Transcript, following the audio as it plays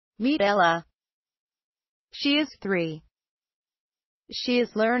Meet Ella. She is 3. She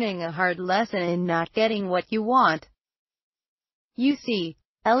is learning a hard lesson in not getting what you want. You see,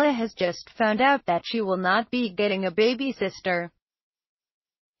 Ella has just found out that she will not be getting a baby sister.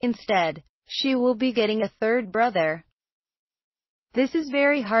 Instead, she will be getting a third brother. This is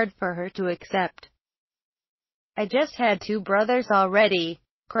very hard for her to accept. I just had 2 brothers already,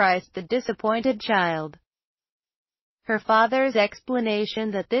 cries the disappointed child. Her father's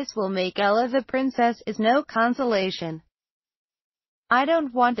explanation that this will make Ella the princess is no consolation. I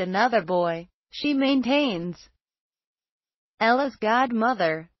don't want another boy, she maintains. Ella's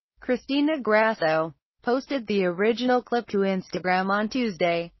godmother, Christina Grasso, posted the original clip to Instagram on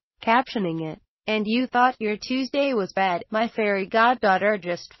Tuesday, captioning it, "And you thought your Tuesday was bad? My fairy goddaughter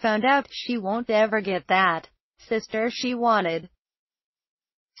just found out she won't ever get that sister she wanted."